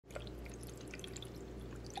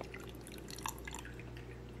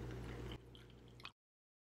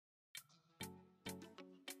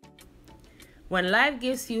When life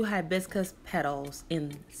gives you hibiscus petals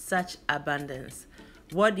in such abundance,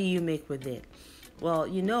 what do you make with it? Well,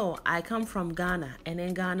 you know, I come from Ghana, and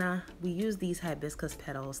in Ghana, we use these hibiscus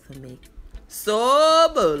petals to make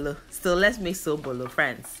sobolo. So let's make sobolo,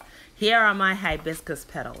 friends. Here are my hibiscus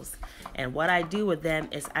petals, and what I do with them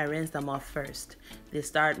is I rinse them off first. They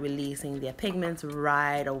start releasing their pigments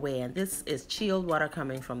right away, and this is chilled water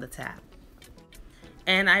coming from the tap.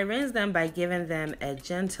 And I rinse them by giving them a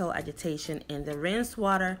gentle agitation in the rinsed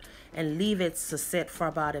water and leave it to sit for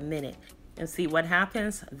about a minute. And see what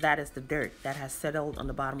happens? That is the dirt that has settled on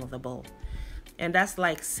the bottom of the bowl. And that's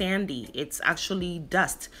like sandy. It's actually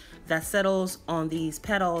dust that settles on these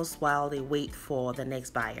petals while they wait for the next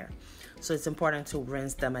buyer. So it's important to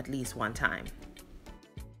rinse them at least one time.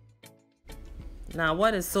 Now,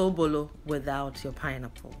 what is sobolo without your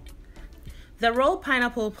pineapple? The role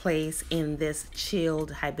pineapple plays in this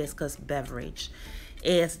chilled hibiscus beverage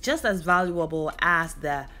is just as valuable as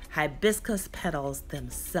the hibiscus petals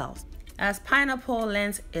themselves, as pineapple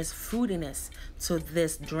lends its fruitiness to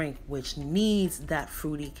this drink, which needs that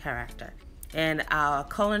fruity character. And our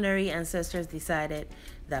culinary ancestors decided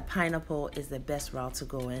that pineapple is the best route to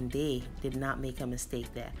go, and they did not make a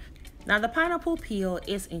mistake there. Now, the pineapple peel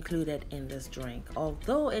is included in this drink.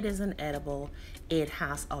 Although it isn't edible, it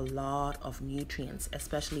has a lot of nutrients,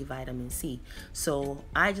 especially vitamin C. So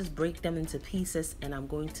I just break them into pieces, and I'm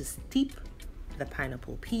going to steep the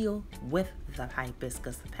pineapple peel with the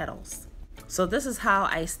hibiscus petals. So this is how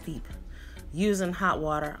I steep, using hot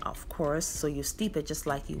water, of course. So you steep it just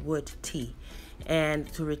like you would tea.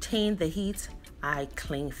 And to retain the heat, I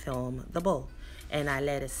cling film the bowl, and I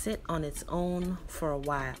let it sit on its own for a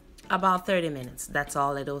while. About 30 minutes, that's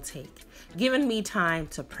all it'll take, giving me time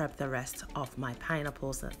to prep the rest of my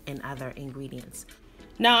pineapples and other ingredients.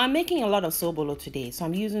 Now, I'm making a lot of sobolo today, so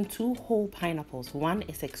I'm using 2 whole pineapples. One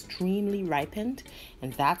is extremely ripened,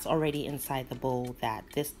 and that's already inside the bowl that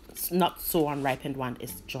this not so unripened one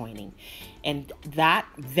is joining. And that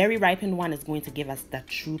very ripened one is going to give us the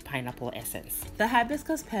true pineapple essence. The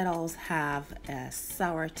hibiscus petals have a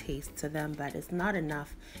sour taste to them, but it's not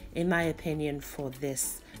enough, in my opinion, for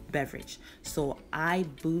this beverage. So I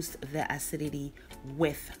boost the acidity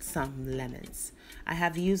with some lemons. I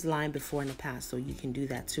have used lime before in the past, so you can do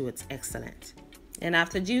that too. It's excellent. And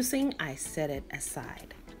after juicing, I set it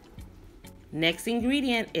aside. Next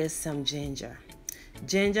ingredient is some ginger.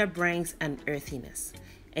 Ginger brings an earthiness,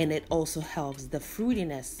 and it also helps the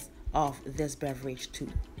fruitiness of this beverage to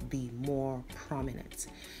be more prominent.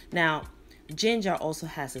 Now, ginger also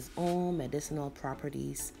has its own medicinal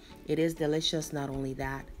properties. It is delicious, not only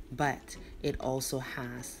that, but it also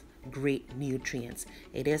has great nutrients.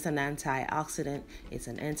 It is an antioxidant, it's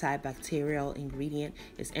an antibacterial ingredient,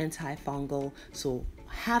 it's antifungal. So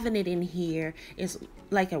having it in here is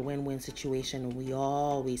like a win-win situation, and we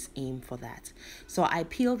always aim for that. So I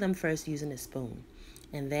peel them first using a spoon,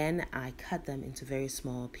 and then I cut them into very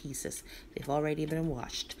small pieces. They've already been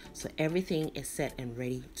washed, so everything is set and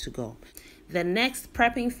ready to go. The next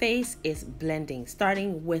prepping phase is blending,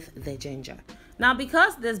 starting with the ginger. Now,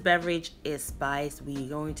 because this beverage is spiced, we're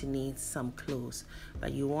going to need some cloves,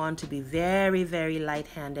 but you want to be very, very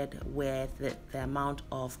light-handed with the amount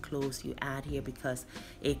of cloves you add here, because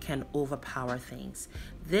it can overpower things.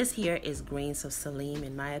 This here is grains of Selim.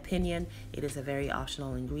 In my opinion, it is a very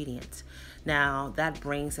optional ingredient. Now, that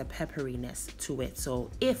brings a pepperiness to it. So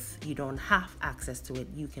if you don't have access to it,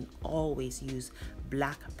 you can always use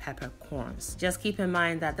black peppercorns. Just keep in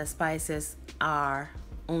mind that the spices are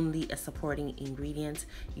only a supporting ingredient.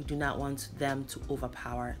 You do not want them to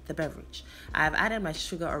overpower the beverage. I've added my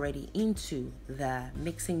sugar already into the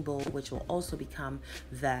mixing bowl, which will also become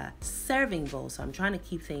the serving bowl. So I'm trying to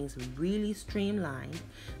keep things really streamlined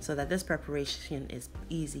so that this preparation is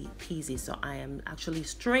easy peasy. So I am actually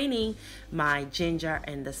straining my ginger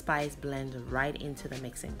and the spice blend right into the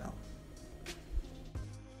mixing bowl.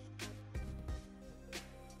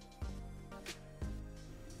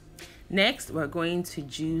 Next, we're going to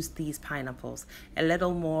juice these pineapples. A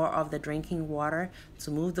little more of the drinking water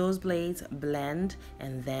to move those blades, blend,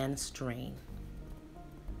 and then strain.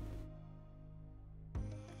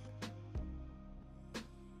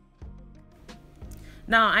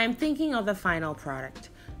 Now, I'm thinking of the final product.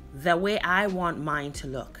 The way I want mine to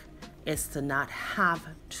look is to not have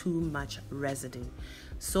too much residue.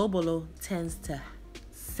 Sobolo tends to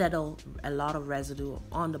settle a lot of residue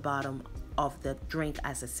on the bottom of the drink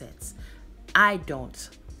as it sits. I don't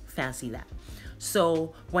fancy that.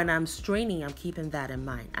 So when I'm straining, I'm keeping that in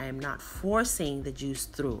mind. I am not forcing the juice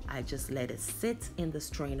through. I just let it sit in the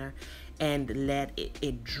strainer and let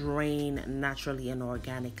it drain naturally and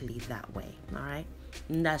organically that way. All right,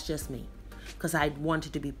 and that's just me. because I want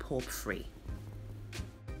it to be pulp free.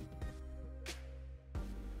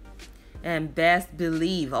 And best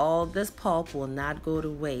believe all this pulp will not go to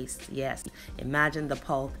waste. Yes, imagine the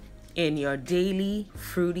pulp in your daily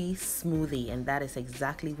fruity smoothie, and that is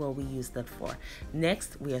exactly what we used it for.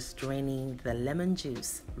 Next, we are straining the lemon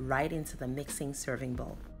juice right into the mixing serving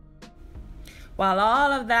bowl. While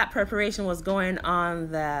all of that preparation was going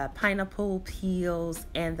on, the pineapple peels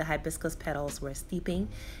and the hibiscus petals were steeping,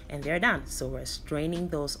 and they're done. So we're straining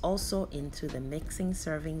those also into the mixing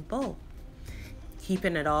serving bowl,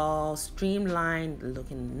 keeping it all streamlined,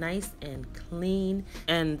 looking nice and clean,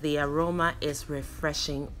 and the aroma is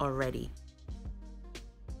refreshing already.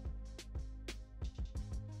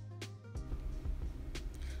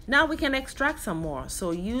 Now we can extract some more.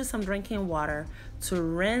 So use some drinking water to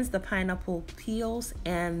rinse the pineapple peels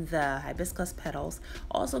and the hibiscus petals.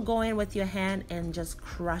 Also go in with your hand and just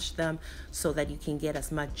crush them so that you can get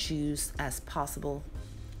as much juice as possible,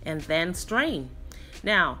 and then strain.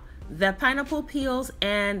 Now, the pineapple peels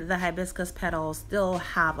and the hibiscus petals still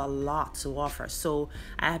have a lot to offer, so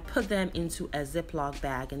I put them into a Ziploc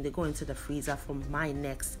bag and they go into the freezer for my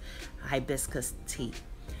next hibiscus tea.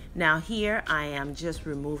 Now here I am just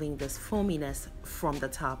removing this foaminess from the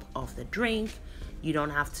top of the drink. You don't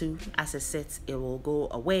have to. As it sits, it will go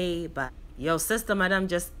away, but yo, sister, madam,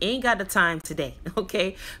 just ain't got the time today,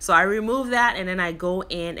 okay? So I remove that and then I go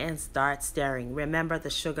in and start stirring. Remember, the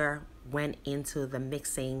sugar went into the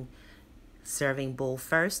mixing serving bowl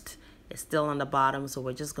first. It's still on the bottom, so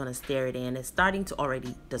we're just gonna stir it in. It's starting to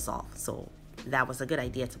already dissolve, so that was a good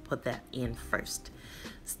idea to put that in first.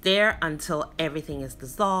 Stir until everything is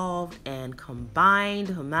dissolved and combined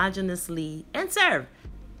homogeneously, and serve.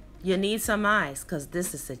 You need some ice because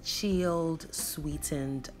this is a chilled,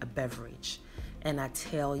 sweetened beverage. And I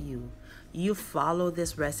tell you, you follow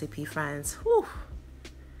this recipe, friends, whew,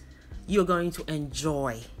 you're going to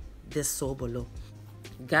enjoy this sobolo.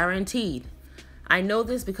 Guaranteed. I know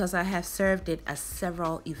this because I have served it at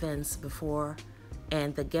several events before,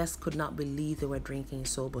 and the guests could not believe they were drinking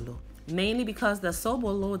sobolo. Mainly because the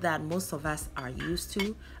sobolo that most of us are used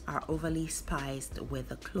to are overly spiced with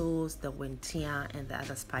the cloves, the WHENTIA, and the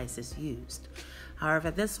other spices used. However,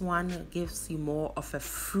 this one gives you more of a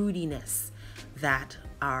fruitiness that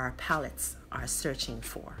our palates are searching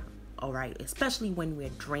for. All right, especially when we're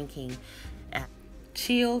drinking a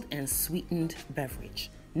chilled and sweetened beverage.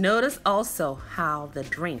 Notice also how the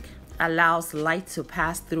drink allows light to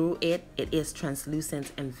pass through it. It is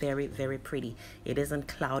translucent and very, very pretty. It isn't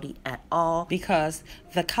cloudy at all because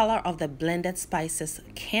the color of the blended spices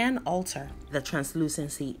can alter the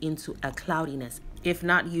translucency into a cloudiness if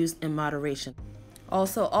not used in moderation.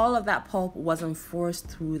 Also, all of that pulp wasn't forced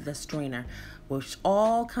through the strainer, which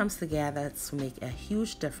all comes together to make a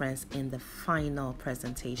huge difference in the final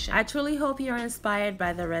presentation. I truly hope you're inspired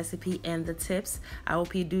by the recipe and the tips. I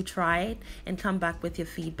hope you do try it and come back with your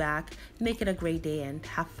feedback. Make it a great day and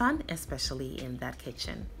have fun, especially in that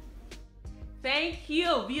kitchen. Thank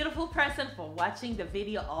you, beautiful person, for watching the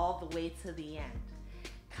video all the way to the end.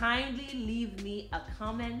 Kindly leave me a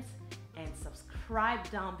comment and subscribe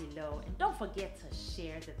down below, and don't forget to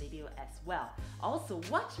share the video as well. Also,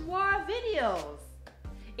 watch more videos.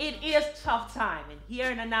 It is chop time, and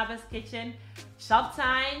here in Anaba's kitchen, chop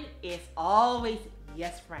time is always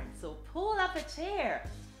yes, friends. So pull up a chair.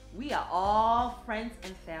 We are all friends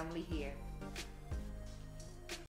and family here.